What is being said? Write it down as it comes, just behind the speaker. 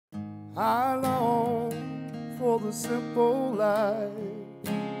I long for the simple life.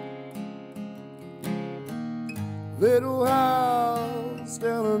 Little house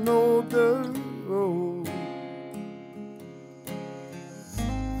down an old dirt road.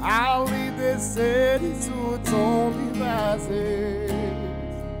 I'll leave this city to its own devices.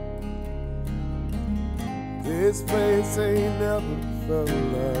 This place ain't never felt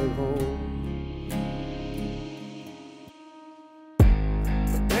like home.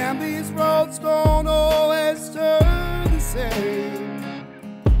 But damn, these roads don't always turn the same.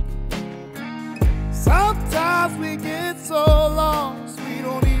 Sometimes we get so lost we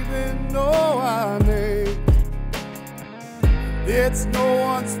don't even know our name. It's no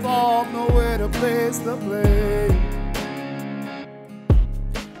one's fault, nowhere to place the blame.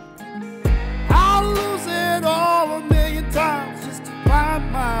 I'll lose it all a million times just to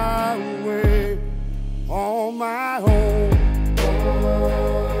find my way on my own.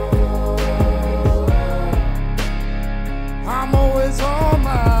 I'm always on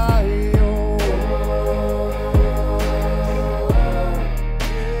my own.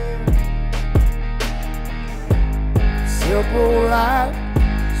 Simple life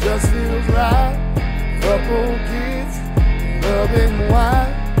just feels right. Couple kids, loving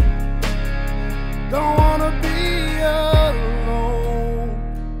wife. Don't wanna be alone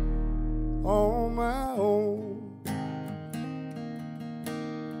on my own.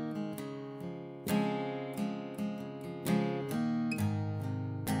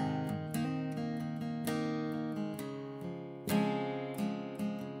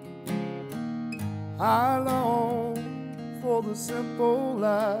 I long for the simple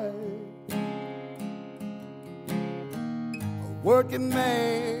life. A working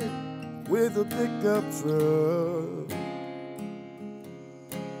man with a pickup truck,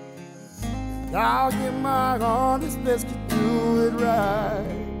 and I'll give my honest best to do it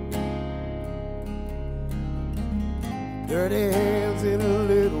right. Dirty hands and a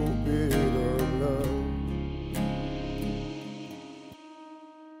little bit of love.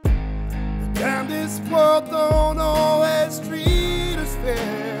 But damn, this world don't always treat us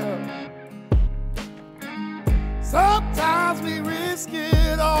fair. Sometimes we risk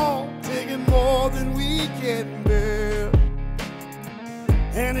it all, taking more than we can bear.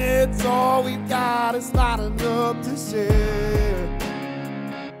 And it's all we've got, it's not enough to share.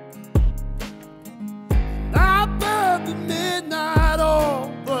 And I burn the midnight oil,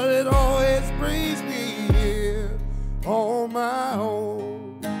 but it always brings me here on my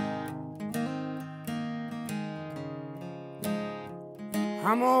own.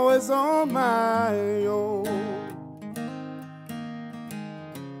 I'm always on my own.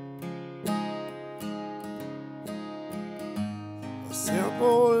 A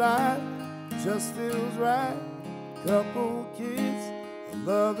simple life just feels right. Couple kids, a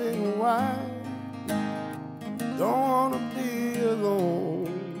loving wife. Don't wanna be alone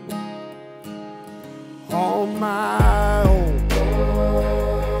on my own.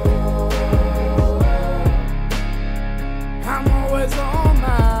 I'm always on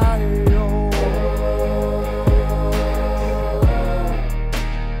my own.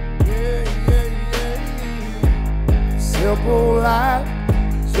 Yeah, yeah, yeah. Simple life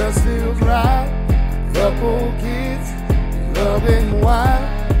just feels right. Couple kids, loving wife.